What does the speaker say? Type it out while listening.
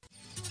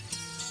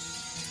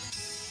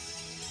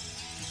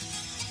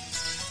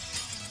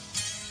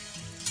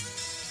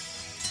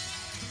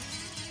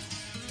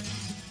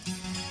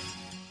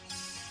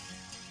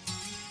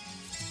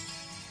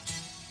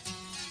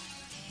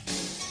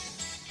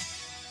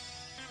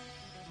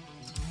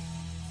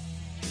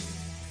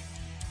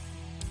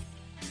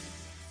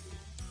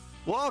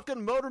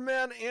Welcome,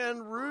 Motorman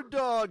and Rude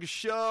Dog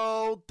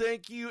Show.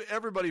 Thank you,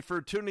 everybody, for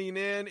tuning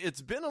in.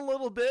 It's been a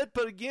little bit,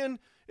 but again,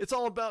 it's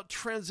all about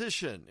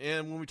transition.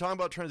 And when we talk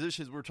about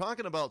transitions, we're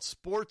talking about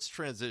sports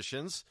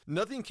transitions.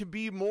 Nothing can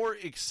be more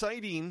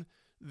exciting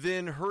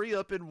than hurry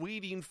up and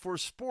waiting for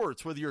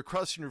sports, whether you're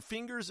crossing your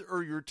fingers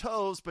or your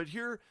toes. But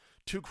here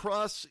to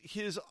cross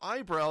his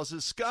eyebrows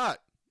is Scott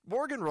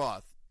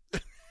Morgenroth.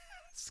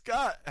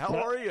 Scott, how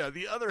are you?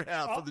 The other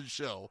half of the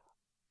show.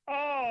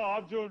 Oh,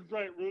 I'm doing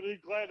great, Rudy.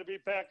 Glad to be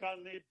back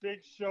on the big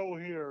show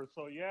here.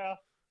 So, yeah,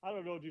 I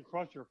don't know. Do you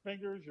cross your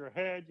fingers, your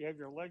head? You have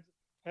your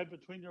head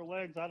between your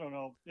legs? I don't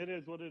know. It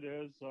is what it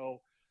is.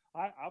 So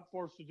I'm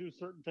forced to do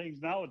certain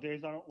things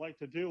nowadays I don't like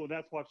to do, and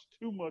that's watch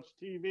too much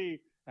TV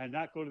and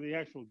not go to the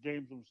actual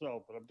games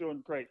themselves. But I'm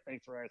doing great.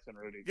 Thanks for asking,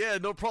 Rudy. Yeah,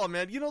 no problem,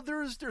 man. You know,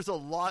 there's a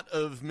lot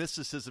of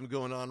mysticism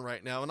going on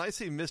right now. And I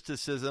say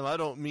mysticism, I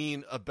don't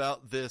mean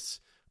about this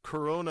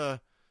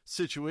corona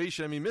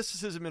situation. I mean,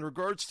 mysticism in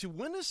regards to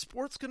when is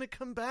sports going to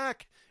come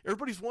back?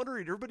 Everybody's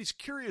wondering. Everybody's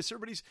curious.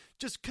 Everybody's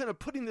just kind of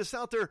putting this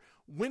out there.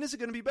 When is it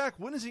going to be back?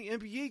 When is the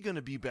NBA going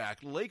to be back?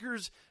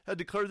 Lakers had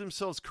declared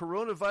themselves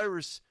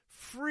coronavirus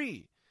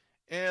free,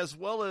 as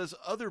well as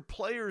other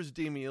players.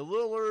 Damian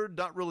Lillard,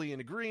 not really in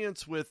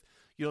agreement with,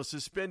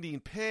 suspending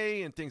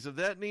pay and things of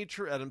that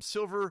nature. Adam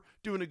Silver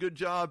doing a good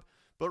job.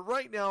 But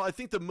right now, I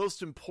think the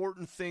most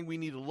important thing we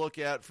need to look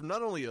at from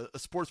not only a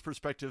sports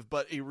perspective,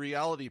 but a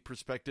reality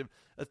perspective,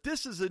 that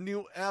this is a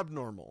new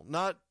abnormal,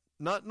 not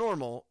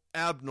normal,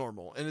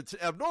 abnormal. And it's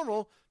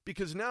abnormal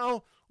because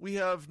now we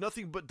have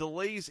nothing but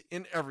delays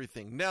in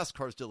everything.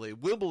 NASCAR's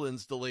delayed,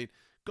 Wimbledon's delayed,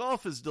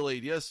 golf is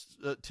delayed. Yes,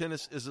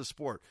 tennis is a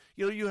sport.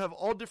 You have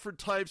all different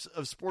types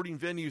of sporting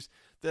venues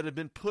that have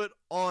been put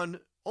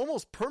on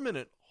almost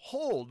permanent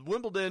hold.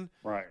 Wimbledon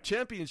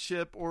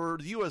Championship or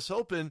the U.S.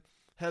 Open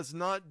has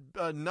not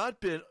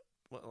been,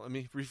 well, let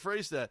me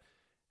rephrase that,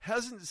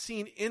 hasn't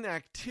seen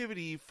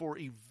inactivity for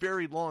a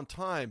very long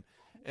time.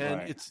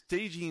 And it's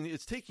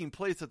taking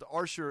place at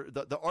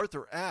the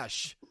Arthur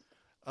Ashe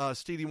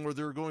Stadium, where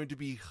they're going to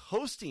be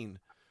hosting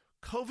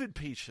COVID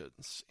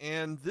patients.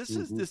 And this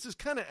is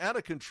kind of out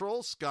of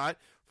control, Scott.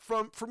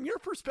 From your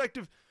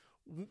perspective,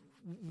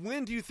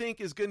 when do you think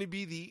is going to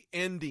be the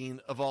ending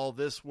of all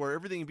this, where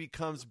everything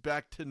becomes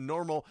back to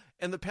normal?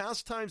 And the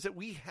past times that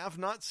we have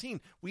not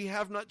seen, we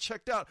have not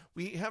checked out,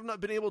 we have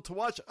not been able to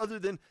watch other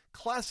than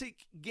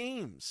classic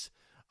games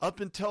up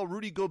until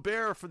Rudy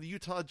Gobert for the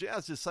Utah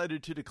Jazz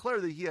decided to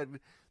declare that he had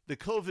the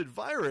COVID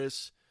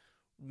virus.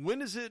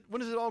 When is it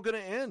all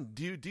going to end?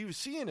 Do you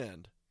see an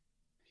end?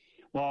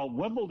 Well,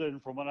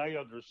 Wimbledon, from what I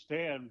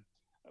understand,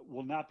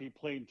 will not be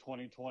playing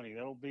 2020.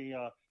 That'll be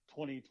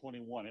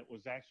 2021. It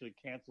was actually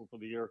canceled for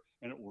the year,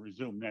 and it will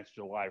resume next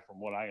July, from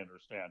what I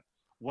understand.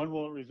 When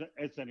will it resume?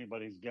 It's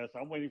anybody's guess.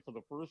 I'm waiting for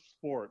the first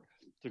sport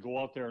to go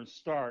out there and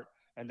start,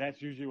 and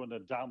that's usually when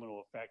the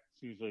domino effects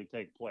usually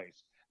take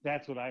place.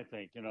 That's what I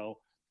think.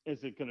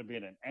 Is it going to be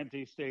in an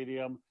empty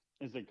stadium?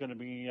 Is it going to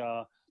be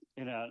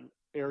in an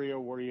area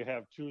where you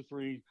have 2,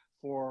 3,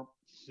 4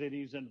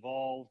 cities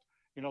involved?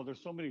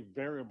 There's so many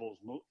variables,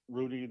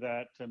 Rudy,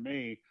 that to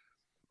me,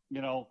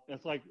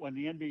 it's like when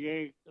the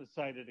NBA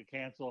decided to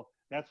cancel,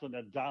 that's when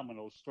the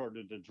dominoes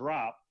started to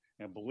drop.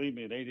 And believe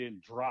me, they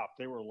didn't drop.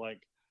 They were like,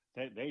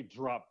 they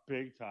dropped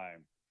big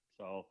time.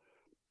 So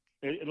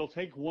it'll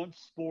take one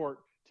sport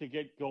to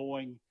get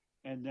going.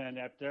 And then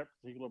at that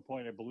particular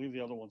point, I believe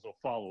the other ones will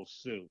follow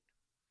suit.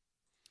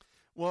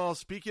 Well,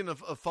 speaking of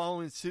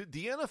following suit,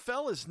 the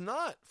NFL is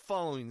not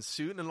following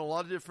suit in a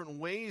lot of different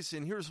ways.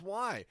 And here's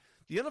why.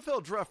 The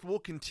NFL draft will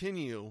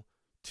continue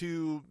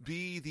to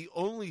be the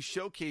only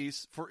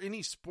showcase for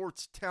any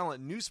sports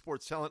talent, new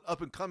sports talent,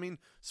 up and coming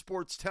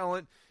sports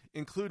talent,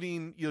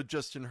 including,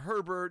 Justin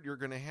Herbert. You're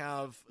going to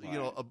have,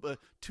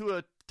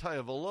 Tua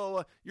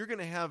Tagovailoa. You're going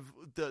to have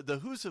the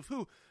who's of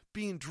who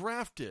being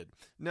drafted.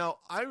 Now,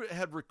 I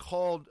had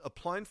recalled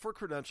applying for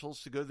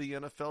credentials to go to the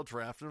NFL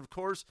draft. And of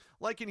course,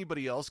 like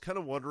anybody else, kind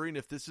of wondering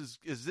if this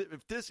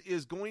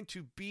is going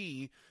to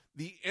be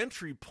the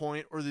entry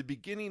point or the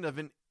beginning of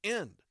an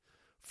end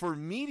for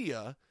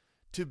media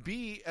to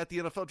be at the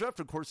NFL draft.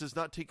 Of course, is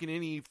not taking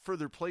any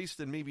further place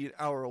than maybe an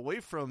hour away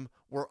from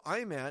where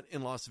I'm at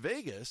in Las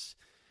Vegas.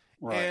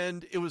 Right.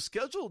 And it was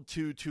scheduled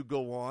to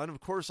go on. Of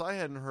course, I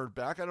hadn't heard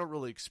back. I don't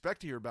really expect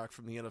to hear back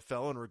from the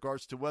NFL in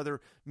regards to whether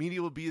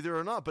media will be there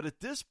or not. But at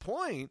this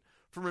point,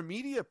 from a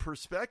media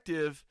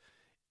perspective,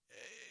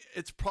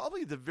 it's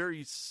probably the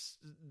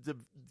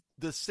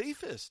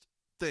safest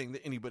thing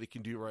that anybody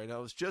can do right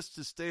now is just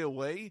to stay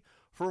away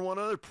from one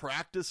another,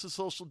 practice the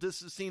social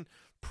distancing,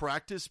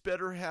 practice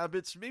better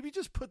habits, maybe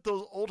just put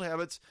those old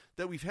habits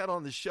that we've had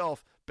on the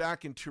shelf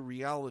back into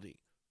reality.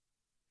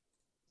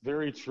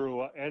 Very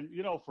true. And,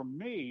 for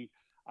me,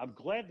 I'm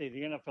glad that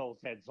the NFL has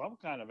had some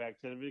kind of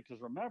activity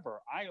because, remember,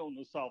 I own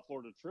the South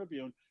Florida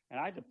Tribune, and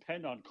I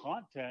depend on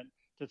content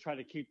to try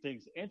to keep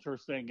things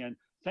interesting. And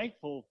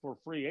thankful for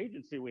free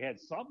agency, we had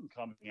something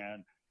coming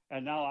in.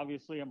 And now,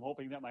 obviously, I'm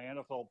hoping that my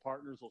NFL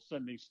partners will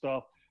send me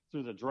stuff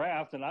through the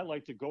draft. And I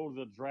like to go to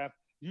the draft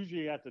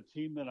usually at the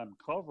team that I'm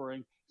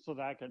covering so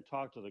that I can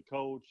talk to the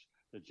coach,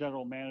 the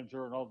general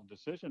manager, and all the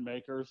decision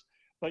makers.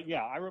 But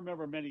yeah, I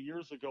remember many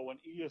years ago when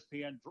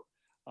ESPN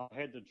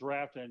had the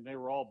draft and they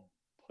were all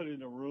put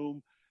in a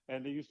room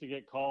and they used to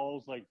get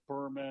calls like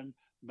Berman,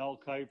 Mel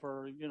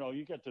Kiper. You know,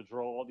 you get to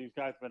draw. All these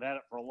guys have been at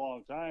it for a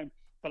long time.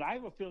 But I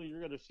have a feeling you're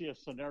going to see a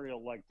scenario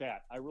like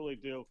that. I really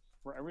do,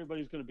 where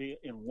everybody's going to be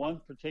in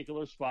one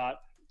particular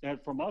spot.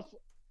 And from us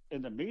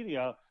in the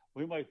media,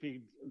 we might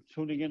be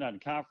tuning in on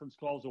conference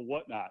calls and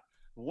whatnot.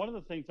 One of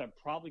the things I'm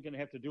probably going to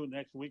have to do in the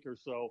next week or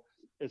so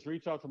is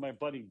reach out to my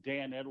buddy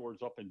Dan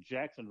Edwards up in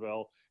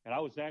Jacksonville. And I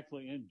was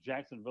actually in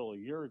Jacksonville a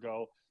year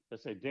ago to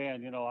say,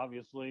 Dan, you know,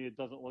 obviously it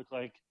doesn't look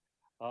like,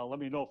 let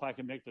me know if I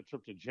can make the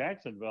trip to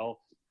Jacksonville.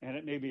 And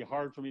it may be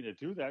hard for me to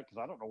do that because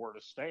I don't know where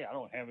to stay. I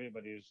don't have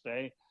anybody to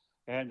stay.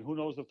 And who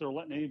knows if they're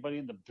letting anybody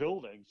in the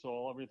building.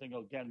 So everything,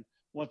 again,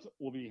 once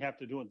we'll be have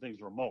to doing things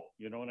remote.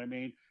 You know what I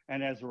mean?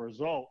 And as a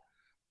result,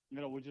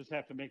 you know, we just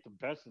have to make the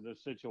best of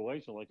this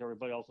situation like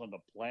everybody else on the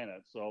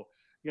planet. So,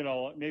 you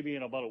know, maybe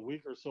in about a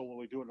week or so when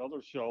we do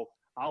another show,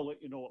 I'll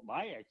let you know what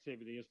my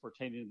activity is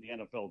pertaining to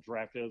the NFL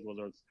draft is,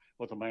 whether it's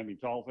with the Miami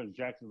Dolphins,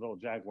 Jacksonville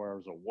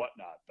Jaguars, or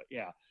whatnot. But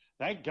yeah,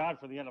 thank God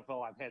for the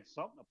NFL. I've had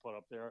something to put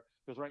up there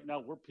because right now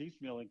we're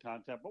piecemealing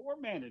content, but we're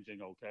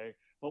managing okay.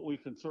 But we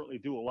can certainly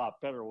do a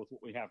lot better with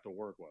what we have to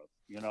work with,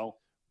 you know?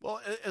 Well,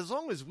 as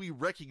long as we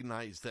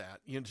recognize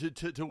that, you know,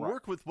 to Right.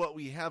 work with what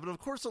we have, and of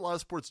course, a lot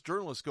of sports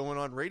journalists going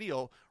on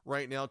radio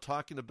right now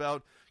talking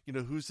about, you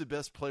know, who's the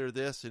best player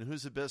this and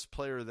who's the best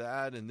player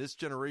that, and this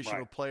generational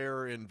Right.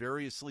 player in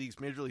various leagues,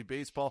 Major League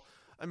Baseball.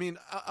 I mean,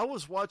 I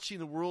was watching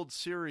the World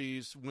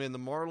Series when the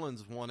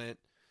Marlins won it.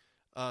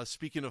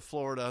 Speaking of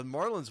Florida,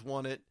 Marlins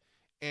won it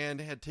and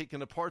had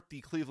taken apart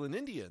the Cleveland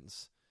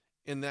Indians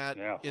in that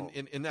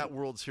in that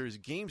World Series.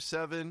 Game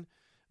 7.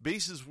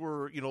 Bases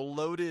were, you know,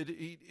 loaded.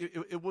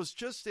 It was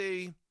just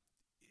it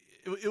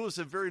was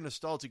a very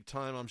nostalgic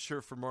time, I'm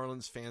sure, for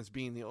Marlins fans,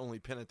 being the only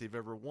pennant they've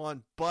ever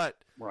won.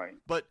 But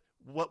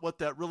what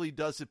that really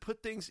does, it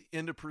put things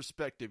into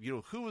perspective. You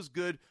know, who was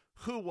good,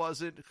 who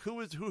wasn't,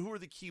 who were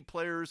the key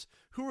players,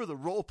 who were the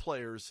role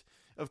players.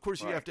 Of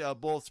course, you have to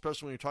have both,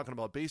 especially when you're talking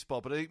about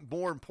baseball. But I think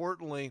more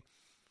importantly,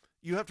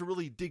 you have to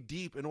really dig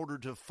deep in order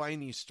to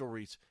find these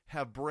stories,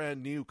 have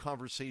brand new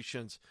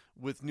conversations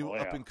with new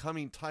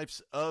up-and-coming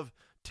types of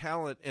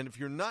talent. And if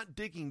you're not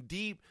digging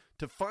deep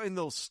to find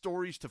those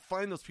stories, to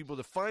find those people,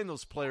 to find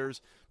those players,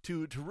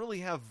 to really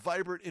have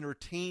vibrant,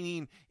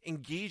 entertaining,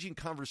 engaging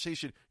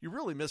conversation, you're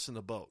really missing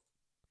the boat.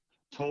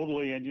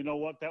 Totally. And you know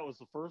what? That was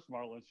the first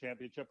Marlins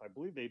championship. I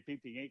believe they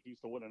beat the Yankees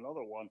to win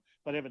another one,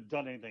 but haven't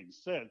done anything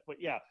since. But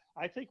yeah,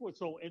 I think what's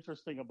so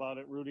interesting about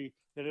it, Rudy,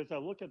 that as I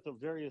look at the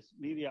various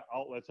media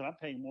outlets, and I'm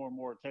paying more and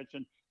more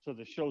attention to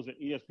the shows that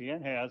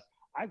ESPN has,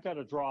 I've got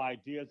to draw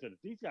ideas that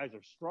if these guys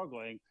are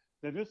struggling,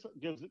 then this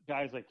gives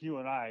guys like you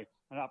and I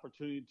an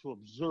opportunity to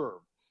observe,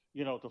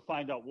 you know, to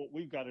find out what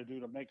we've got to do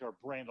to make our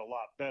brand a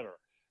lot better.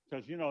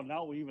 Because, you know,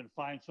 now we even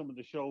find some of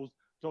the shows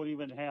don't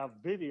even have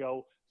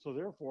video, so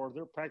therefore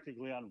they're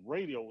practically on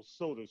radio,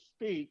 so to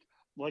speak,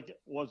 like it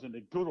was in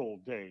the good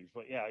old days.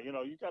 But yeah, you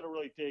know, you got to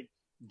really dig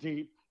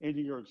deep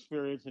into your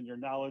experience and your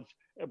knowledge,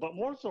 but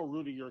more so,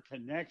 Rudy, your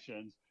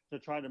connections to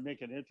try to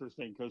make it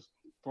interesting. Because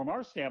from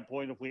our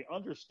standpoint, if we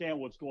understand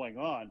what's going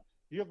on,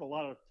 you have a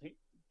lot of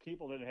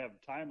people that have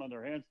time on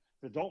their hands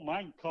that don't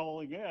mind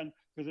calling in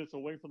because it's a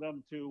way for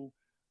them to,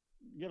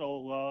 you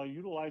know,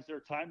 utilize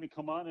their time to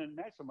come on and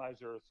maximize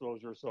their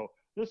exposure. So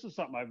this is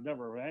something I've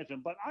never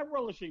imagined, but I'm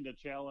relishing the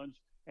challenge.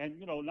 And,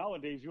 you know,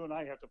 nowadays you and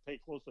I have to pay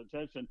close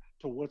attention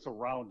to what's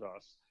around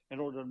us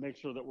in order to make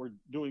sure that we're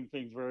doing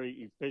things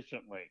very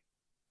efficiently.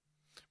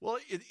 Well,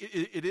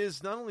 it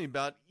is not only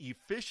about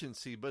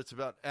efficiency, but it's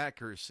about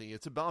accuracy.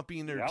 It's about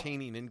being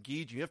entertaining,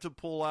 engaging. You have to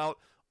pull out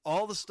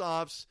all the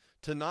stops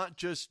to not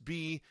just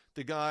be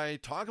the guy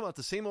talking about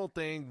the same old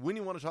thing, when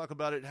you want to talk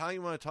about it, how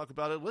you want to talk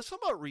about it. Let's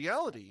talk about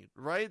reality,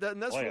 right?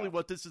 And that's really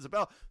what this is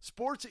about.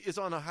 Sports is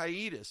on a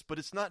hiatus, but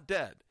it's not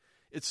dead.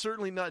 It's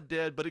certainly not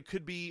dead, but it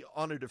could be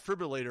on a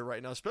defibrillator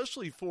right now,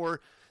 especially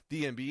for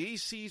the NBA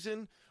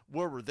season.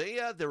 Where were they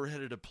at? They were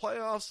headed to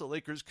playoffs. The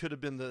Lakers could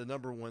have been the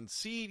number 1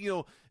 seed.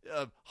 You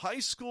know, high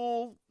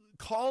school,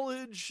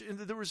 college, and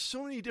there were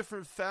so many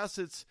different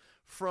facets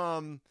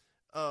from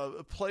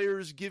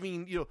players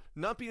giving, you know,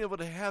 not being able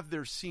to have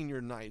their senior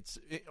nights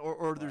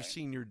or their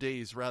senior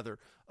days, rather,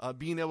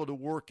 being able to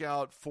work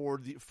out for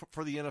the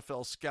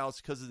NFL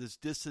scouts because of this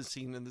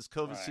distancing and this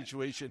COVID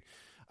situation.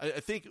 I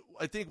think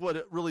what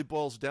it really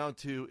boils down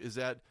to is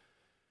that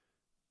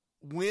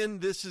when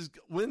this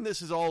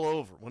is all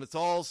over, when it's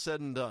all said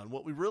and done,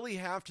 what we really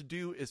have to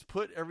do is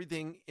put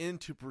everything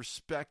into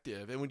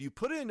perspective. And when you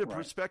put it into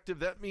perspective,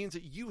 that means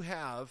that you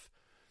have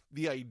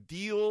the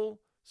ideal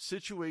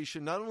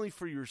situation, not only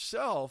for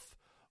yourself,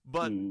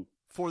 but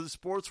for the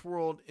sports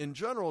world in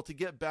general, to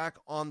get back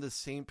on the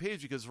same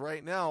page. Because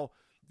right now,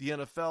 The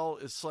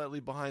NFL is slightly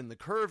behind the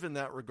curve in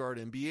that regard.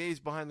 NBA is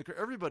behind the curve.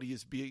 Everybody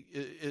is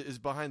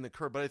behind the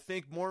curve. But I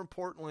think more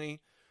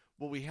importantly,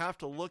 what we have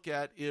to look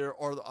at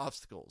are the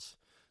obstacles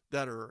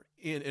that are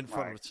in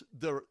front of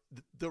us.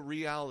 The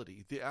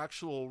reality, the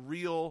actual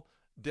real,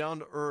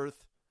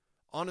 down-to-earth,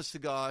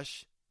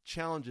 honest-to-gosh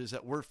challenges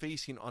that we're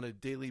facing on a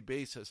daily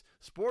basis.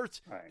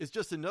 Sports is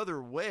just another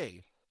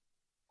way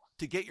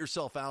to get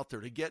yourself out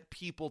there, to get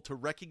people to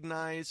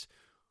recognize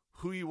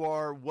who you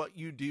are, what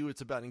you do.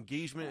 It's about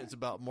engagement. It's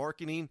about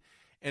marketing.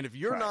 And if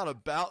you're not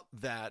about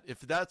that, if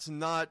that's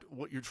not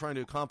what you're trying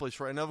to accomplish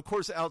right now, of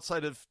course,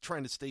 outside of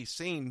trying to stay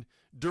sane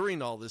during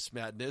all this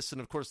madness,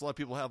 and of course, a lot of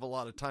people have a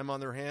lot of time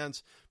on their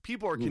hands,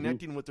 people are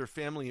connecting with their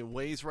family in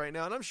ways right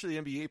now. And I'm sure the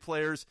NBA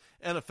players,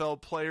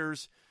 NFL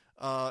players,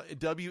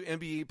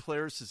 WNBA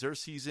players, as their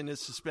season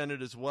is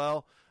suspended as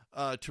well,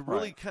 to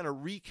really kind of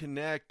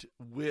reconnect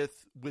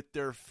with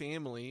their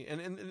family,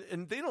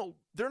 and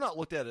they're not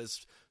looked at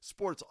as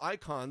sports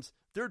icons.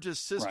 They're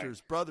just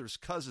sisters, brothers,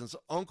 cousins,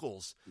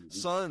 uncles,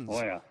 sons,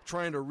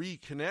 trying to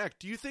reconnect.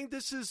 Do you think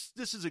this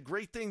is a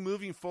great thing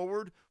moving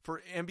forward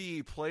for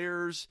NBA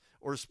players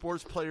or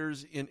sports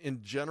players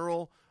in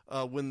general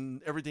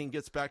when everything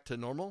gets back to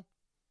normal?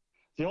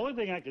 The only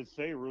thing I can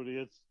say, Rudy,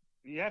 is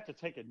you have to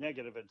take a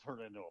negative and turn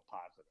it into a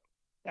positive.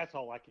 That's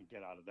all I can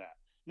get out of that.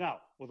 Now,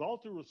 with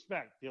all due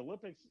respect, the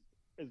Olympics,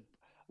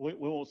 we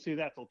won't see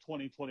that till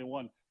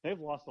 2021. They've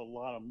lost a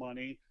lot of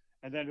money.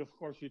 And then, of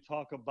course, you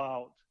talk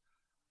about,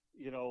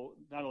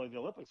 not only the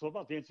Olympics, but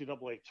about the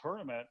NCAA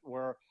tournament,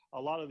 where a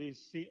lot of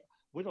these,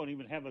 we don't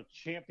even have a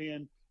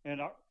champion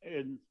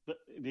in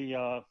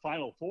the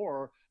Final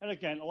Four. And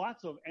again,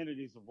 lots of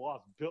entities have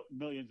lost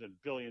millions and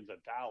billions of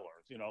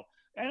dollars.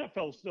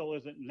 NFL still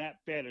isn't in that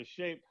bad a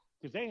shape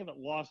because they haven't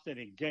lost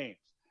any games.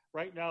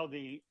 Right now,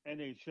 the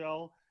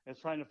NHL is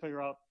trying to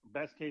figure out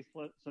best case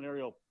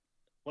scenario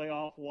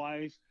playoff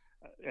wise,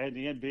 and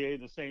the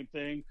NBA the same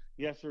thing.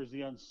 Yes, there's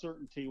the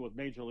uncertainty with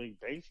Major League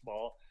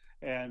Baseball,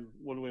 and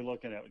what are we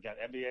looking at? We got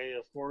NBA,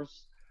 of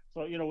course.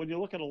 So when you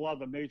look at a lot of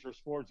the major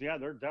sports,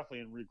 they're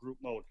definitely in regroup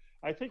mode.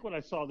 I think what I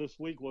saw this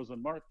week was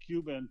when Mark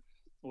Cuban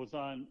was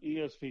on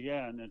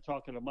ESPN and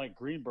talking to Mike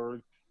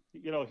Greenberg.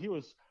 He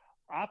was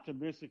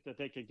optimistic that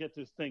they could get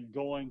this thing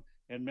going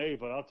in May,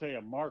 but I'll tell you,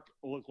 Mark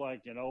looked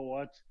like,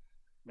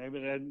 maybe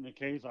that isn't the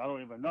case. I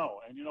don't even know.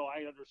 And,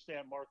 I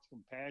understand Mark's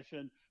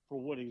compassion for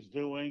what he's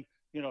doing.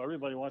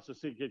 Everybody wants to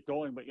see it get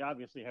going, but you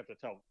obviously have to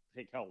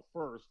take health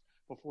first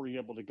before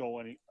you're able to go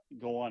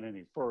on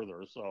any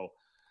further. So,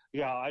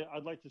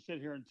 I'd like to sit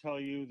here and tell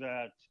you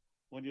that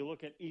when you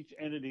look at each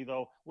entity,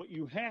 though, what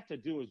you have to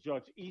do is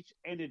judge each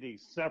entity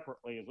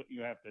separately is what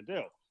you have to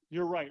do.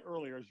 You're right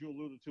earlier, as you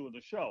alluded to in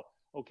the show.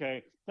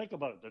 Okay, think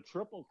about it. The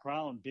Triple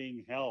Crown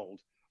being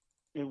held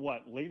in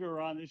later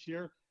on this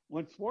year?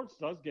 When sports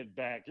does get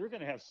back, you're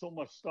going to have so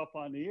much stuff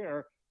on the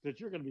air that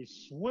you're going to be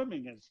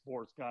swimming in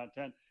sports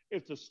content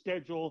if the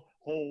schedule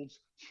holds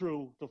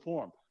true to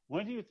form.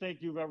 When do you think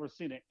you've ever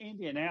seen an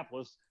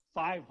Indianapolis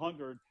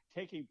 500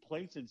 taking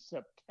place in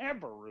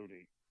September,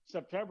 Rudy?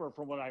 September,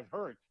 from what I've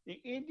heard. The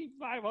Indy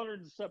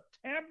 500 in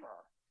September.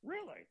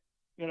 Really?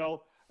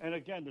 And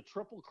again, the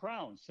Triple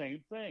Crown, same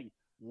thing.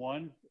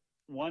 One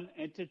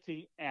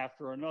entity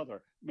after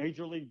another.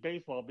 Major League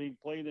Baseball being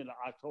played in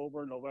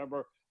October,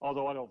 November,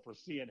 although I don't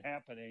foresee it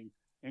happening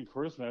in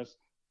Christmas.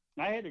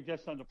 I had a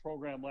guest on the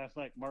program last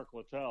night, Mark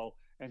Littell,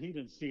 and he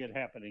didn't see it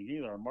happening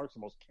either. Mark's the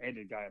most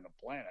candid guy on the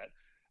planet.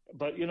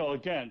 But,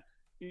 again,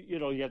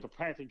 you have the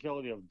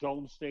practicality of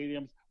dome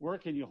stadiums. Where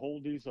can you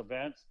hold these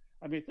events?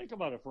 I mean, think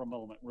about it for a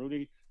moment,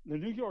 Rudy. The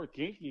New York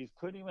Yankees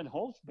couldn't even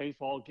host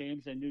baseball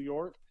games in New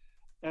York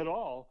at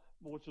all,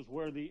 which is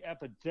where the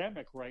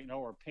epidemic right now,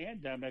 or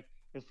pandemic,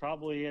 is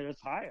probably at its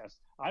highest.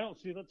 I don't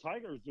see the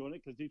Tigers doing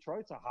it because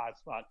Detroit's a hot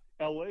spot.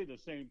 LA, the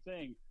same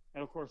thing.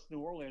 And, of course, New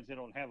Orleans, they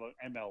don't have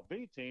an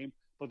MLB team,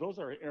 but those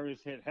are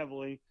areas hit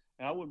heavily.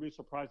 And I wouldn't be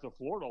surprised if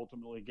Florida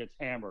ultimately gets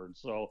hammered.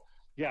 So,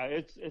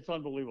 it's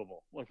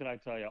unbelievable. What can I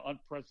tell you?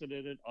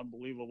 Unprecedented,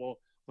 unbelievable.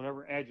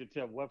 Whatever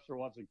adjective Webster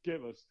wants to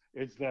give us,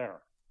 it's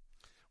there.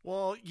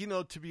 Well,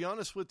 to be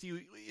honest with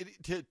you,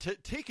 to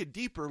take a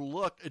deeper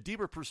look, a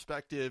deeper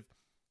perspective,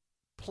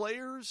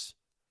 players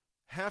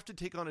have to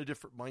take on a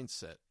different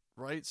mindset,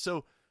 right?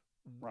 So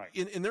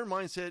in their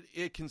mindset,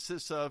 it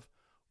consists of,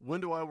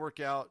 when do I work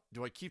out?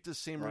 Do I keep the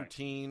same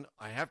routine?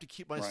 I have to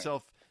keep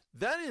myself.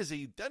 That is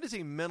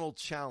a mental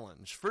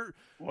challenge for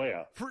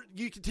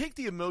you can take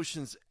the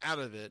emotions out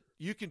of it.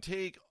 You can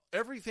take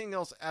everything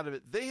else out of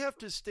it. They have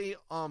to stay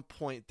on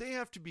point. They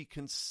have to be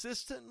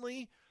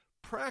consistently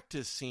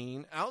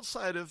practicing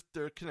outside of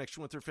their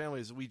connection with their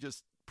families, as we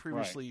just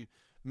previously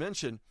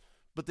mentioned.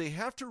 But they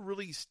have to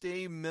really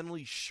stay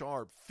mentally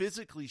sharp,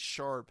 physically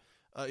sharp,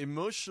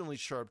 emotionally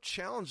sharp,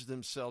 challenge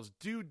themselves,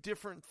 do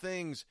different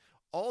things,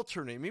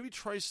 alternate, maybe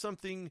try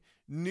something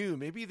new.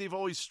 Maybe they've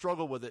always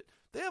struggled with it.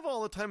 They have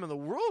all the time in the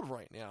world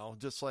right now,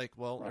 just like,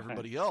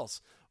 everybody else.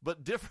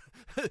 But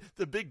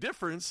the big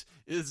difference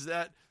is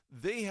that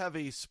they have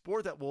a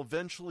sport that will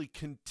eventually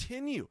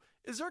continue.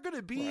 Is there going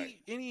to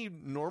be any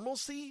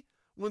normalcy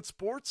when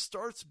sports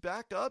starts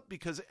back up?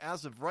 Because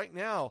as of right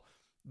now,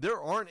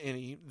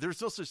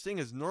 there's no such thing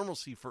as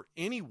normalcy for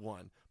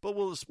anyone. But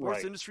will the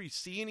sports industry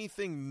see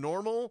anything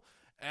normal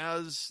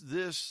as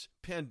this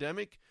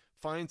pandemic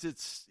finds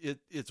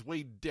its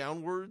way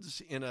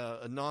downwards in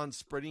a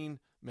non-spreading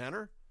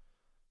manner?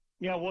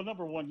 Yeah, well,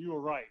 number one, you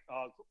were right.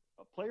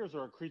 Players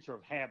are a creature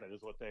of habit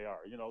is what they are,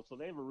 so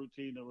they have a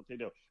routine and what they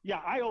do.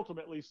 Yeah, I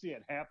ultimately see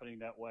it happening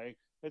that way.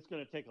 It's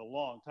going to take a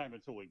long time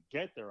until we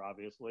get there,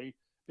 obviously,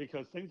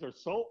 because things are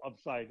so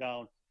upside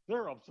down.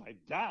 They're upside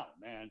down,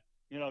 man.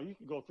 You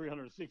can go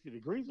 360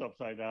 degrees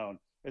upside down.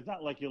 It's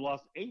not like you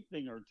lost a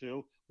thing or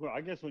two. Well,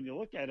 I guess when you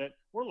look at it,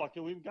 we're lucky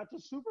we've got the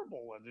Super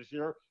Bowl in this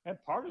year and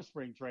part of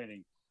spring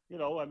training.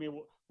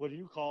 What do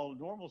you call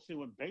normalcy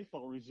when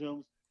baseball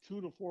resumes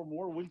 2 to 4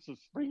 more weeks of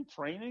spring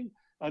training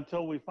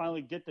until we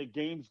finally get the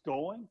games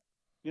going?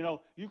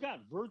 You've got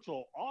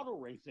virtual auto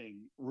racing,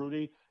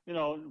 Rudy,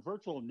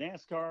 virtual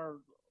NASCAR,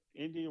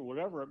 Indy, or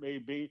whatever it may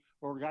be,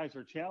 where guys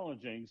are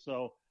challenging.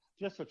 So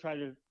just to try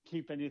to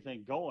keep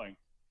anything going.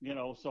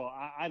 So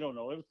I don't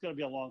know. It's going to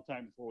be a long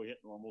time before we hit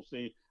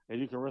normalcy. And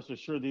you can rest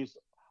assured these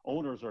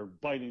owners are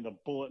biting the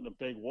bullet in a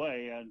big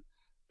way. And,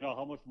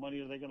 how much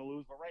money are they going to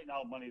lose? But right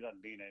now, money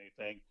doesn't mean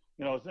anything.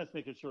 It's just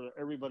making sure that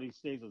everybody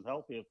stays as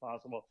healthy as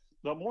possible.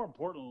 But more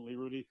importantly,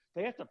 Rudy,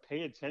 they have to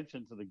pay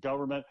attention to the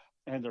government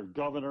and their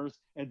governors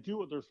and do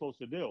what they're supposed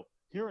to do.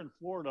 Here in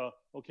Florida,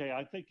 okay,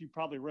 I think you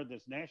probably read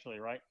this nationally,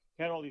 right?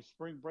 Had all these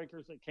spring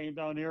breakers that came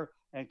down here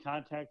and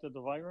contacted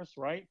the virus,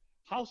 right?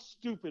 How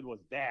stupid was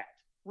that?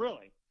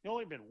 Really? You've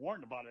only been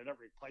warned about it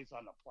every place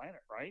on the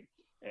planet, right?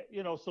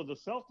 So the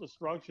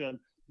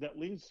self-destruction that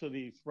leads to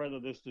the spread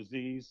of this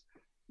disease,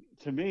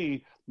 to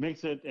me,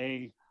 makes it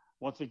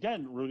once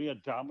again, Rudy, a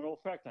domino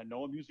effect. I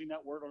know I'm using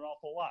that word an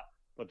awful lot,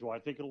 but do I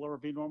think it'll ever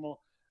be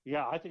normal?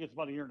 Yeah, I think it's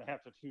about 1.5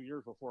 to 2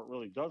 years before it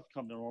really does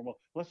come to normal.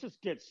 Let's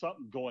just get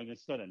something going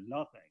instead of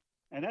nothing.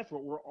 And that's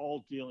what we're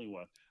all dealing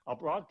with. A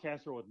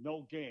broadcaster with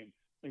no game,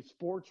 a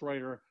sports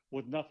writer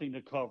with nothing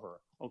to cover,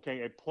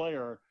 okay, a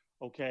player,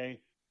 okay,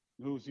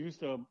 who's used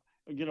to,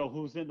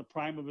 who's in the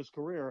prime of his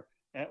career,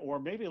 or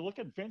maybe look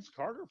at Vince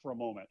Carter for a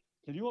moment.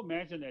 Can you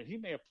imagine that he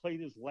may have played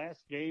his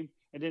last game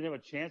and didn't have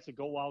a chance to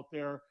go out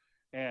there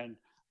and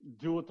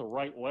do it the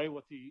right way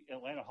with the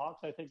Atlanta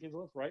Hawks, I think he's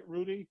with, right,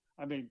 Rudy?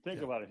 I mean,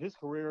 think about it. His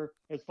career,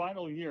 his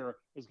final year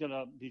is going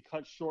to be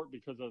cut short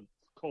because of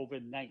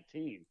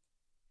COVID-19.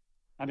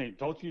 I mean,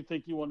 don't you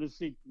think you want to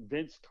see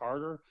Vince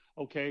Carter,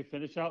 okay,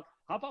 finish out?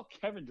 How about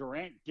Kevin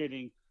Durant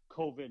getting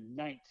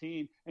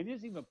COVID-19 and he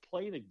doesn't even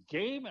play the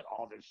game at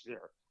all this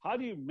year? How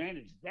do you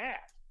manage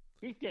that?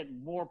 He's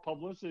getting more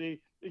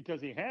publicity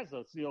because he has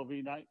a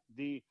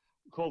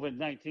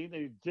COVID-19 than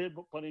he did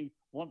putting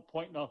 1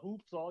 point in the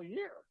hoops all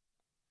year.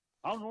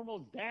 How normal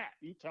is that?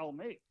 You tell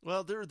me.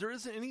 Well, there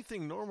isn't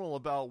anything normal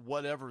about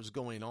whatever's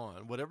going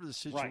on, whatever the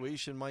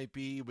situation might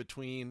be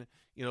between,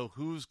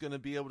 who's going to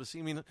be able to see.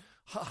 I mean,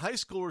 high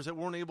schoolers that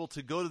weren't able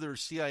to go to their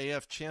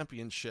CIF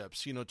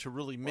championships, to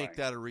really make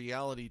that a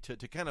reality,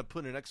 to kind of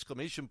put an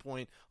exclamation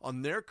point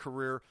on their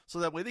career so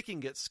that way they can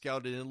get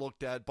scouted and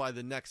looked at by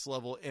the next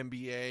level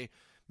NBA,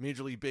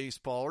 Major League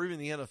Baseball, or even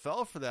the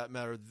NFL for that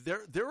matter.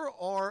 There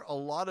are a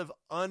lot of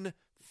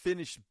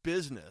unfinished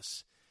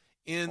business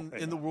in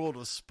the world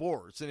of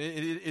sports. And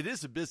it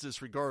is a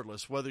business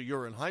regardless, whether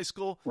you're in high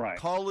school,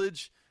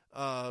 college,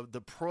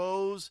 the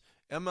pros,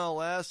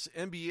 MLS,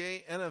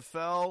 NBA,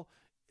 NFL,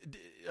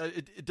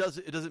 it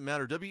doesn't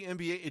matter.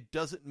 WNBA, it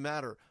doesn't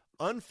matter.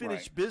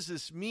 Unfinished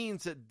business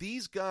means that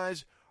these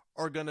guys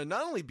are going to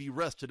not only be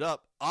rested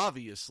up,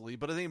 obviously,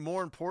 but I think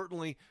more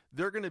importantly,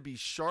 they're going to be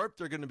sharp.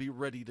 They're going to be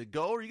ready to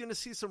go. Are you going to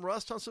see some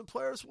rust on some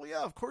players? Well, yeah,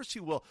 of course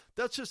you will.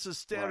 That's just a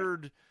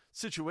standard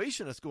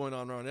situation that's going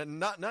on around it. And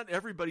not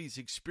everybody's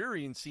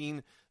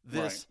experiencing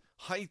this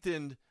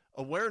heightened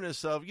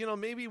awareness of,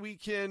 maybe we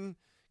can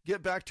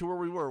get back to where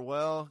we were.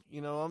 Well,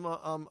 I'm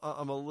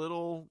a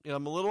little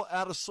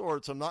out of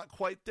sorts. I'm not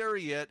quite there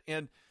yet.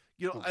 And,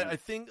 I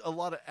think a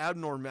lot of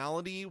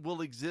abnormality will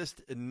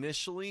exist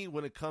initially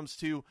when it comes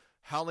to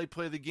how they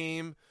play the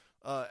game,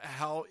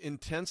 how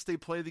intense they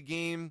play the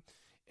game,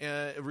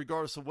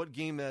 regardless of what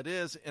game that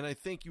is. And I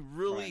think you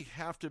really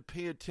have to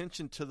pay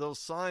attention to those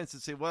signs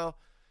and say, well,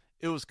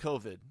 it was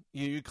COVID.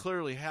 You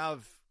clearly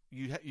have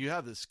you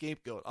have the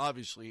scapegoat,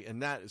 obviously,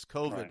 and that is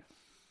COVID.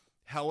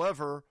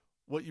 However,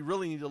 what you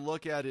really need to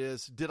look at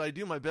is, did I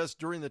do my best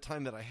during the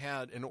time that I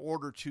had in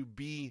order to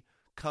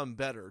become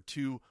better,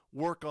 to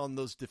work on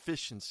those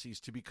deficiencies,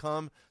 to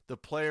become the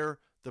player,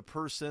 the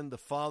person, the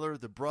father,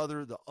 the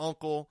brother, the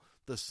uncle,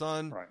 the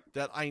son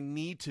that I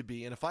need to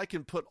be? And if I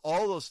can put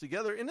all those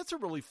together, and it's a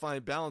really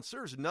fine balance,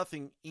 there's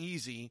nothing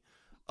easy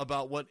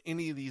about what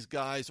any of these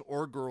guys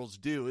or girls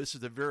do. This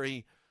is a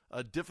very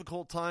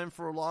difficult time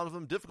for a lot of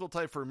them, difficult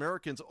time for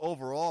Americans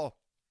overall.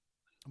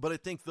 But I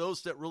think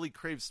those that really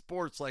crave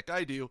sports like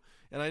I do,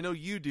 and I know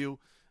you do,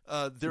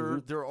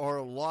 there are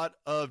a lot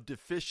of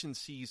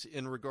deficiencies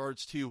in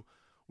regards to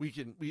we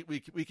can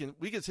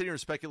sit here and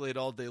speculate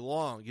all day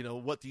long,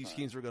 what these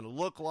teams are going to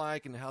look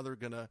like and how they're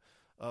going to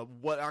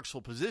what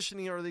actual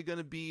positioning are they going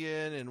to be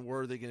in, and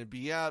where are they going to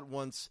be at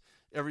once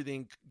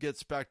everything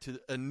gets back to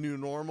a new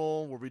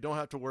normal where we don't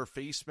have to wear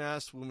face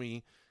masks when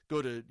we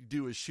go to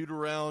do a shoot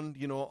around,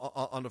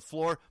 on the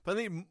floor. But I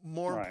think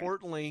more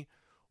importantly,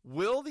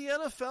 will the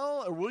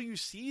NFL, or will you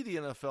see the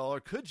NFL, or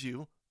could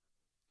you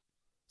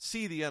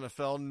see the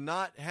NFL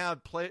not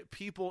have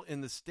people in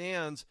the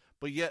stands,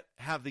 but yet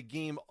have the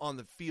game on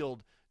the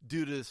field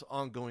due to this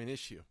ongoing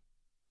issue?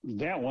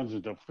 That one's a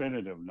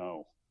definitive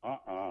no.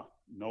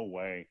 No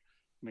way.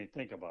 I mean,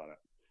 think about it.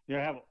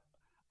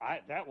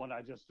 That one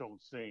I just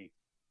don't see.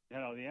 The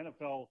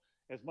NFL,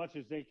 as much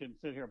as they can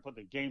sit here and put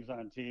the games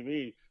on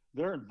TV,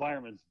 their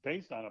environment's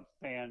based on a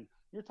fan.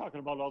 You're talking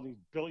about all these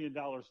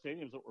billion-dollar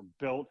stadiums that were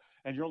built,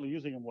 and you're only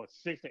using them,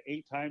 6 to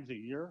 8 times a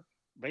year,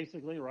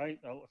 basically, right?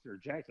 If you're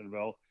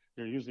Jacksonville,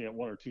 you're using it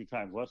 1 or 2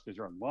 times less because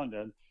you're in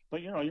London.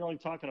 But, you're only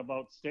talking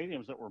about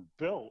stadiums that were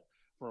built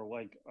for,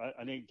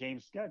 an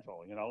 8-game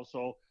schedule,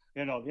 So,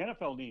 the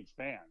NFL needs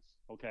fans,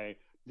 okay?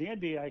 The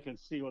NBA I can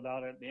see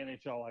without it. The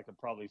NHL I could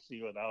probably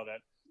see without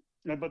it.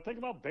 But think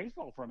about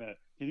baseball for a minute.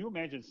 Can you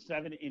imagine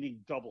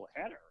 7-inning double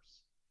headers?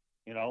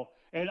 And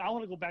I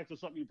want to go back to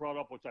something you brought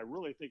up, which I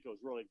really think was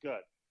really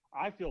good.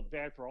 I feel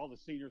bad for all the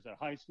seniors in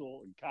high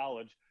school and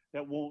college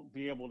that won't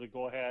be able to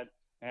go ahead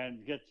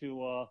and get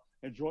to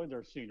enjoy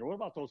their senior. What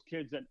about those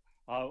kids that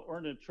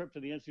earned a trip to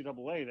the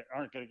NCAA that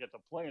aren't going to get to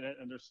play in it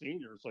and they're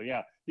seniors? So,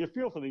 yeah, you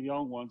feel for the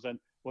young ones. And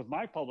with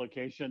my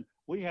publication,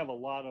 we have a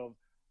lot of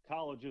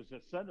colleges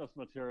that send us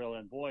material,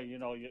 and boy,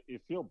 you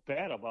feel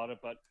bad about it,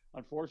 but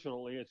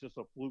unfortunately it's just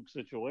a fluke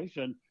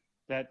situation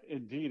that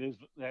indeed is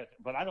that.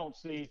 But I don't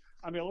see,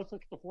 let's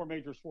look at the 4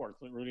 major sports,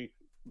 Rudy.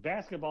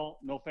 Basketball,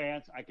 no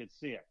fans, I could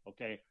see it.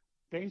 Okay.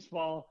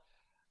 Baseball,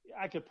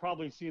 I could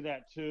probably see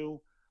that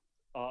too.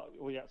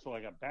 So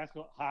I got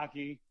basketball,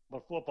 hockey,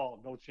 but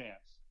football, no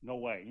chance, no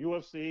way.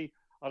 UFC,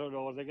 I don't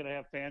know, are they going to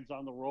have fans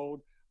on the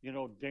road?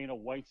 Dana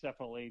White's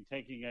definitely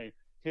taking a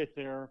hit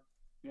there,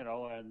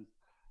 and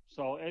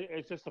so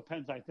it just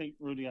depends, I think,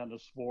 Rudy, on the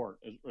sport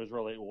is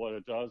really what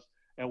it does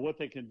and what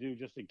they can do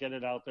just to get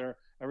it out there.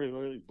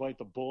 Everybody bite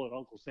the bullet.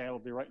 Uncle Sam will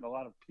be writing a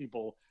lot of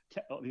people,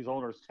 these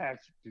owners,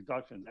 tax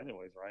deductions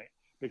anyways, right?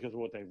 Because of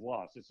what they've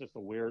lost. It's just a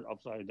weird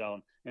upside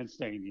down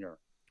insane year.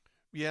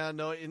 Yeah,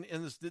 no, and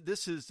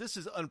this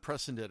is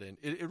unprecedented.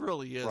 It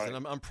really is, right.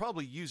 And I'm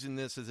probably using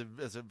this as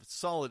a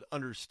solid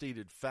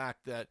understated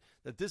fact that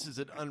this is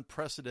an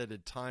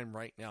unprecedented time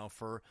right now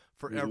for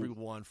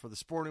everyone, for the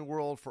sporting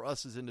world, for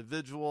us as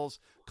individuals,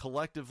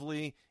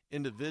 collectively,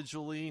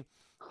 individually.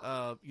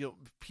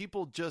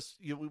 People just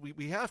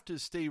we have to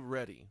stay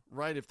ready,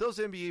 right? If those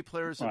NBA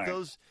players, if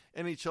those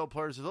NHL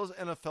players, if those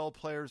NFL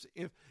players,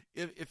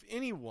 if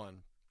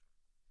anyone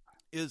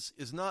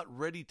is not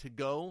ready to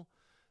go,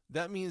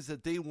 that means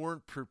that they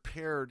weren't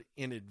prepared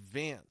in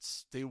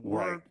advance. They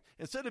weren't,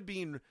 instead of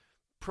being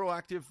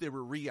proactive, they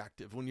were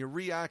reactive. When you're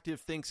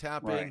reactive, things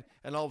happen,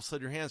 and all of a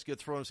sudden your hands get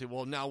thrown and say,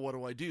 well, now what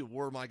do I do?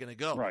 Where am I going to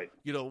go? Right.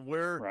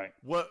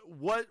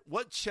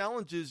 What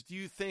challenges do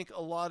you think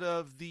a lot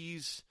of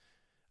these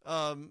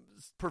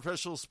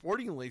professional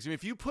sporting leagues,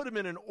 if you put them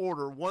in an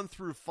order 1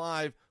 through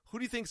 5, who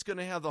do you think is going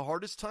to have the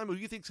hardest time? Who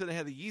do you think is going to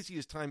have the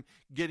easiest time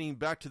getting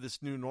back to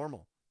this new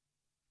normal?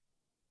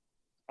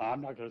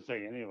 I'm not going to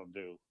say any of them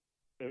do.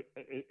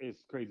 As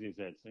crazy as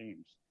that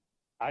seems,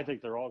 I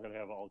think they're all going to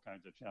have all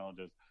kinds of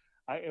challenges.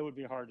 It would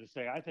be hard to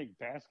say. I think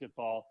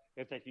basketball,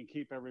 if they can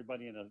keep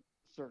everybody in a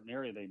certain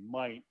area, they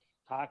might.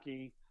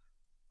 Hockey,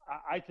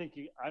 I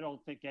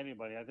don't think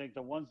anybody. I think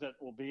the ones that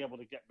will be able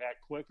to get back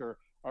quicker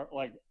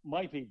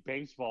might be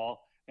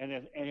baseball. And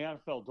if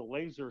NFL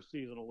delays their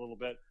season a little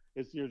bit,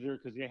 it's easier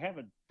because you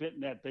haven't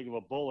bitten that big of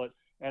a bullet.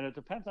 And it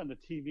depends on the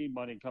TV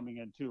money coming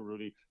in too,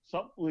 Rudy.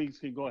 Some leagues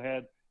can go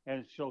ahead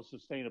and show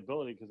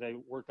sustainability because they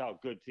work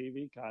out good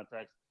TV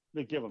contracts.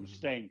 They give them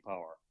staying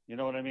power. You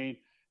know what I mean?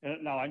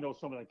 And now I know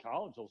some of the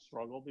colleges will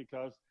struggle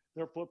because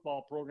their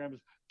football programs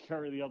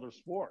carry the other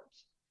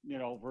sports,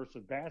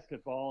 versus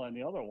basketball and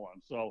the other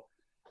ones. So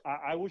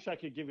I wish I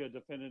could give you a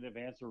definitive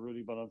answer,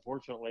 Rudy, but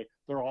unfortunately,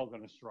 they're all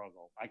going to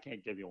struggle. I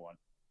can't give you one.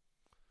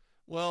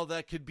 Well,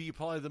 that could be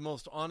probably the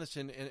most honest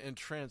and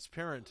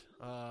transparent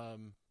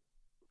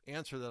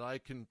answer that I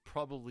can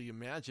probably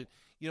imagine.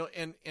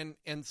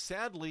 And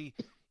sadly,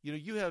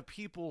 you have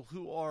people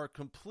who are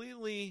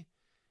completely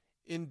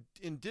in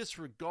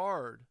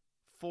disregard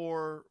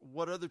for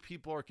what other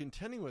people are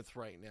contending with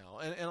right now.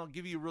 And I'll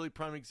give you a really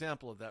prime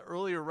example of that.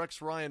 Earlier,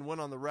 Rex Ryan went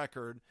on the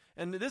record,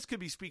 and this could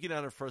be speaking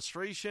out of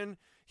frustration.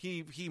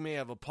 He may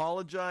have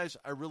apologized.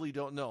 I really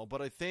don't know.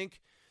 But I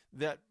think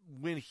that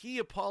when he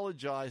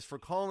apologized for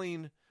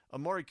calling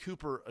Amari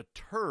Cooper a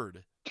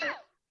turd,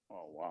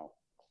 oh, wow.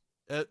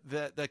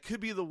 That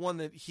could be the one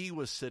that he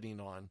was sitting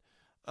on.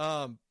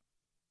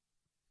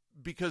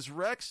 Because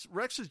Rex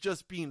is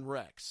just being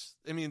Rex.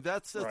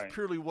 That's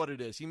purely what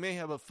it is. He may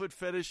have a foot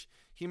fetish.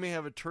 He may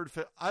have a turd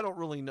fetish. I don't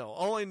really know.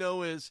 All I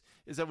know is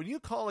that when you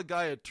call a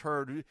guy a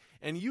turd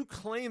and you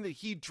claim that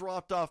he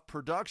dropped off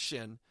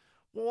production,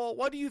 well,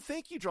 why do you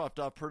think he dropped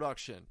off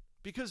production?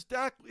 because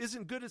Dak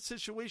isn't good at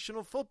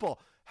situational football.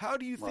 How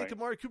do you think Right.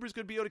 Amari Cooper is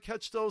going to be able to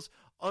catch those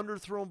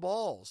underthrown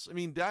balls? I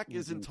mean, Dak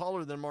isn't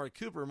taller than Amari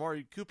Cooper.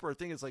 Amari Cooper, I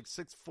think, is like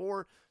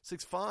 6'4",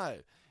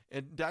 6'5".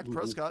 And Dak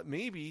Prescott,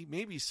 maybe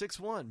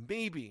 6'1",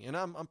 maybe. And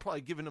I'm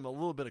probably giving him a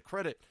little bit of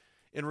credit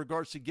in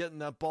regards to getting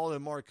that ball to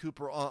Amari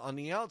Cooper on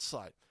the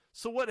outside.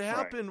 So what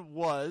happened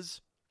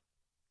was,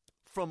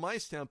 from my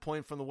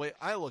standpoint, from the way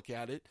I look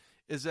at it,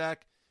 is that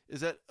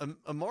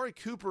Amari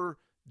Cooper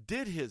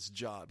did his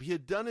job. He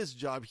had done his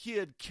job. He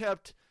had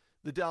kept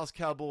the Dallas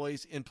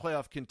Cowboys in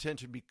playoff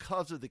contention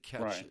because of the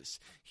catches.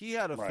 He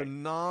had a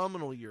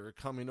phenomenal year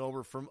coming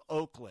over from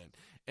Oakland.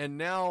 And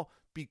now,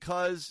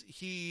 because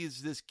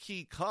he's this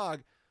key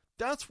cog,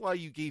 that's why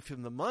you gave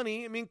him the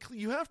money. I mean,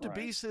 you have to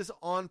base this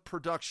on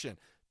production.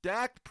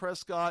 Dak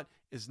Prescott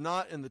is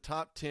not in the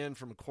top 10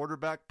 from a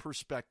quarterback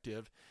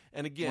perspective.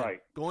 And again,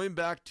 going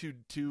back to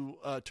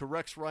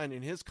Rex Ryan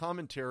in his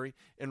commentary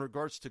in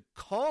regards to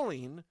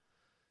calling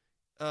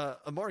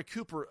Amari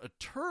Cooper a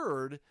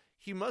turd,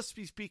 he must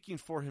be speaking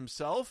for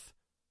himself,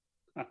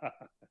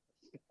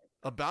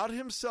 about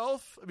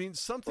himself. I mean,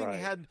 something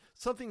had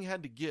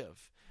to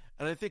give.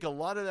 And I think a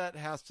lot of that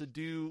has to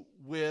do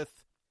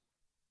with,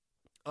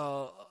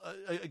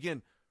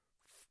 again,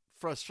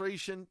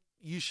 frustration.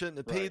 You shouldn't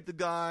have paid the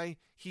guy.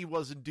 He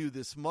wasn't due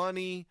this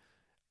money.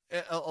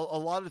 A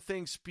lot of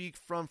things speak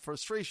from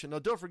frustration. Now,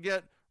 don't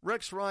forget,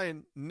 Rex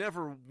Ryan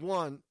never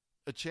won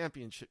a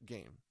championship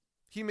game.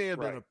 He may have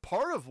been a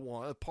part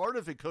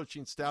of a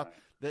coaching staff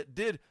that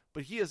did,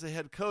 but he as a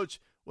head coach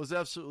was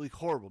absolutely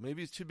horrible.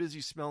 Maybe he's too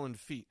busy smelling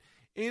feet.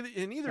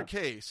 In either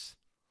case,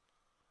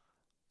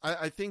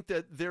 I think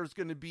that there's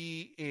going to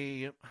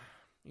be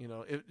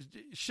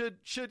should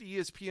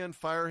ESPN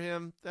fire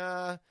him?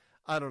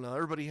 I don't know.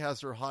 Everybody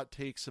has their hot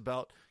takes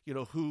about,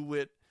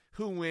 who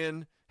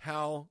win,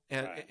 how,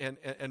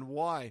 and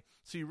why.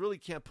 So you really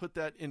can't put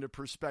that into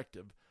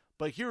perspective.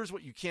 But here's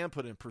what you can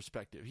put in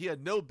perspective. He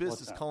had no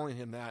business calling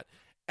him that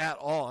at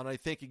all. And I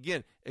think,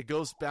 again, it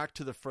goes back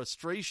to the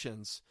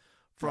frustrations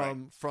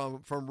from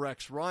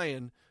Rex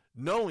Ryan,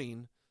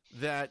 knowing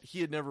that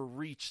he had never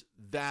reached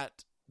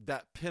that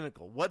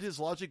pinnacle. What his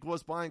logic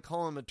was behind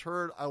calling him a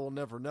turd, I will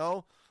never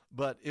know.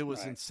 But it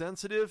was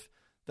insensitive.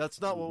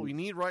 That's not what we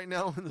need right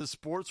now in the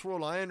sports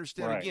world. I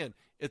understand. Again,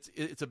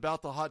 it's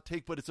about the hot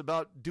take, but it's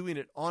about doing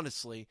it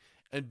honestly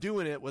and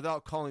doing it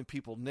without calling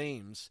people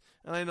names.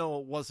 And I know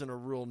it wasn't a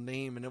real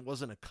name and it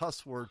wasn't a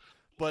cuss word,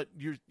 but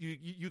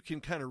you can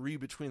kind of read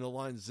between the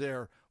lines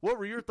there. What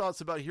were your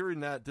thoughts about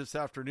hearing that this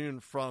afternoon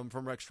from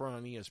Rex Ryan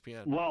on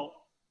ESPN? Well,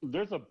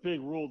 there's a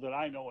big rule that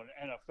I know in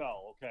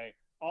NFL, okay?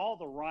 All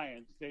the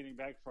Ryans, dating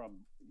back from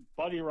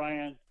Buddy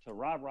Ryan to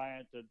Rob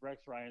Ryan to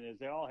Rex Ryan, is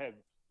they all have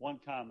one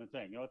common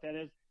thing. You know what that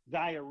is?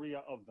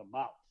 Diarrhea of the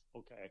mouth,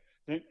 okay?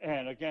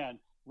 And again,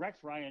 Rex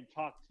Ryan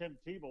talked Tim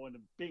Tebow into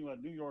being a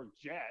New York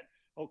Jet,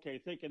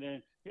 okay,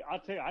 thinking, I'll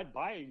tell you, I'd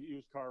buy a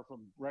used car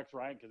from Rex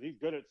Ryan because he's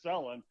good at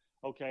selling,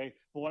 okay?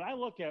 But when I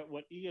look at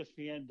what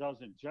ESPN does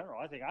in general,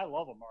 I think I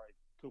love Amari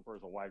Cooper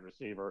as a wide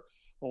receiver.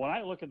 But when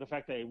I look at the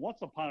fact that they once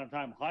upon a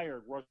time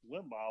hired Rush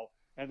Limbaugh,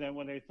 and then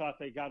when they thought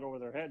they got over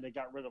their head, they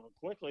got rid of him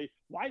quickly,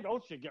 why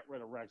don't you get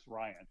rid of Rex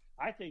Ryan?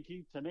 I think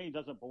he, to me,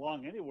 doesn't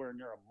belong anywhere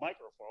near a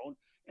microphone.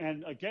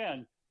 And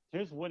again,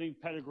 his winning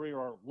pedigree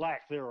or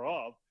lack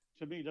thereof,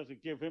 to me,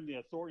 doesn't give him the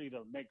authority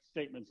to make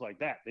statements like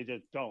that. They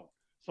just don't.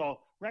 So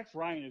Rex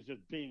Ryan is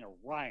just being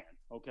a Ryan,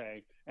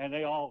 okay? And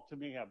they all, to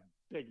me, have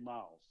big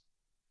mouths.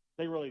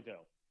 They really do.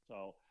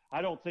 So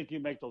I don't think you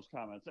make those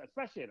comments,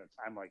 especially at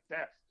a time like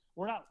this.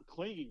 We're not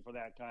clinging for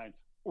that kind.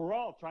 We're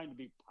all trying to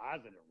be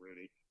positive,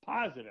 Rudy.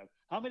 Positive.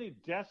 How many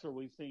deaths are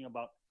we seeing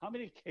about? How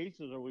many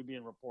cases are we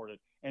being reported?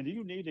 And do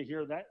you need to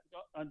hear that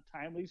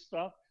untimely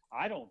stuff?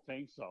 I don't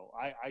think so.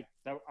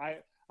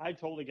 I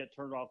totally get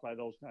turned off by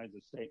those kinds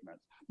of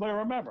statements. But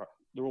remember,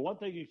 the one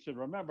thing you should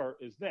remember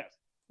is this.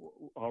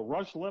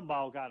 Rush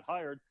Limbaugh got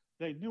hired.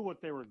 They knew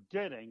what they were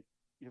getting.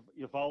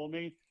 You follow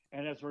me?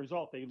 And as a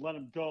result, they let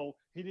him go.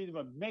 He didn't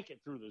even make it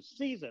through the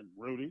season,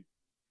 Rudy.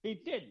 He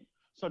didn't.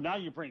 So now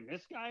you bring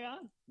this guy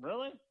on?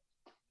 Really?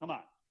 Come on.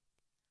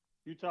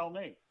 You tell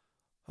me.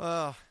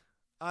 I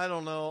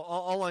don't know.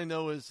 All I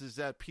know is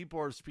that people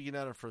are speaking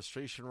out of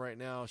frustration right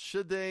now.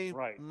 Should they?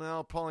 Right.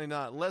 No, probably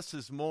not. Less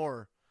is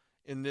more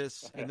in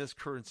this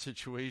current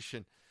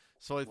situation.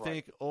 So I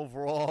think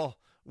overall,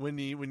 when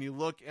you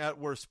look at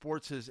where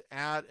sports is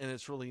at, and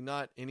it's really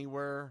not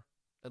anywhere,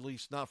 at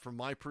least not from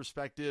my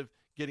perspective,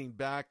 getting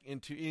back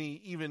into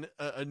even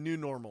a new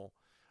normal.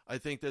 I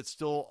think that's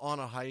still on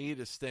a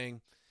hiatus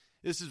thing.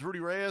 This is Rudy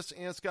Reyes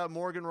and Scott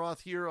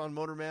Morganroth here on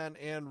Motorman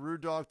and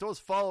Rude Dog. Those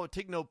follow it,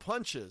 take no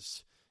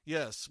punches.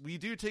 Yes, we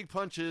do take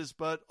punches,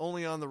 but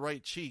only on the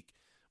right cheek.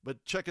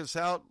 But check us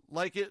out,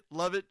 like it,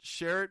 love it,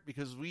 share it,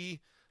 because we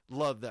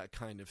love that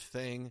kind of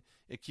thing.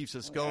 It keeps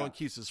us going,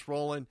 keeps us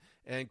rolling,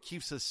 and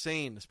keeps us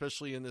sane,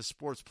 especially in this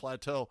sports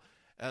plateau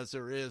as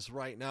there is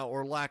right now,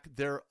 or lack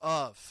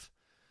thereof.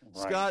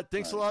 Scott,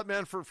 thanks a lot,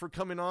 man, for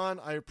coming on.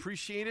 I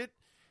appreciate it.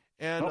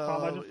 And no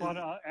problem. I just want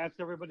to ask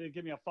everybody to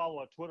give me a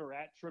follow at Twitter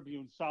at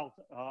Tribune South,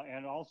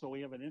 and also we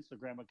have an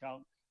Instagram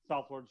account,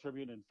 South Florida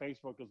Tribune, and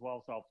Facebook as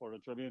well, South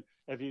Florida Tribune.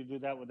 If you do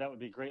that would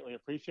be greatly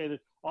appreciated.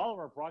 All of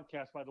our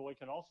broadcasts, by the way,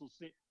 can also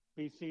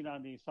be seen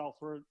on the South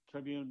Florida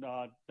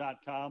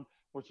Tribune.com,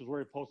 which is where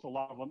we post a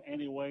lot of them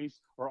anyways,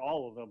 or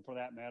all of them for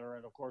that matter,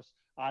 and of course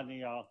on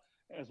the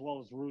as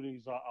well as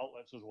Rudy's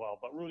outlets as well.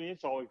 But Rudy,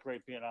 it's always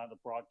great being on the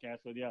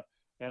broadcast with you,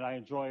 and I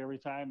enjoy every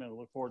time, and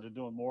look forward to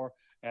doing more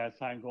as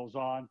time goes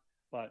on.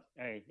 But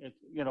hey,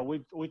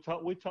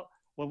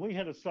 when we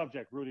hit a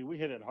subject, Rudy, we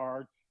hit it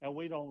hard, and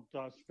we don't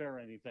spare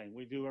anything.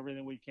 We do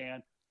everything we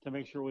can to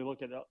make sure we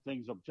look at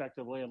things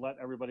objectively and let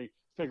everybody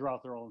figure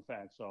out their own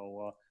facts.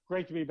 So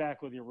great to be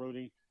back with you,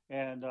 Rudy,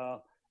 and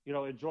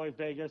enjoy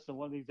Vegas. And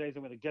one of these days,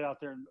 I'm going to get out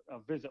there and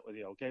visit with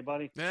you. Okay,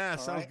 buddy? Yeah, all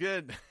sounds right?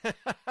 Good.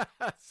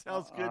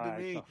 Sounds good to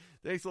me.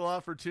 Thanks a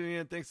lot for tuning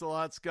in. Thanks a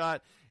lot,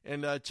 Scott.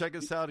 And check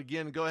us out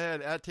again. Go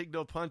ahead, at Take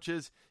No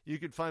Punches. You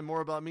can find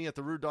more about me at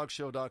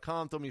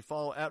therudedogshow.com. Throw me a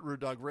follow at Rude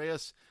Dog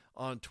Reyes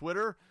on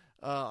Twitter.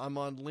 I'm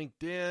on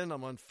LinkedIn.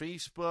 I'm on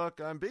Facebook.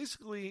 I'm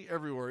basically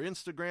everywhere.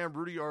 Instagram,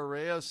 Rudy R.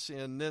 Reyes,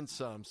 and then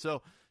some.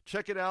 So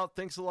check it out.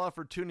 Thanks a lot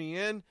for tuning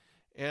in.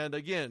 And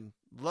again,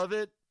 love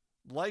it,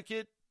 like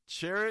it,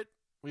 share it.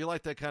 We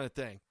like that kind of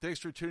thing. Thanks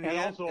for tuning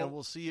in, and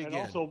we'll see you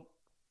again.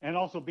 And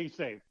also be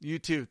safe. You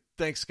too.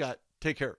 Thanks, Scott. Take care.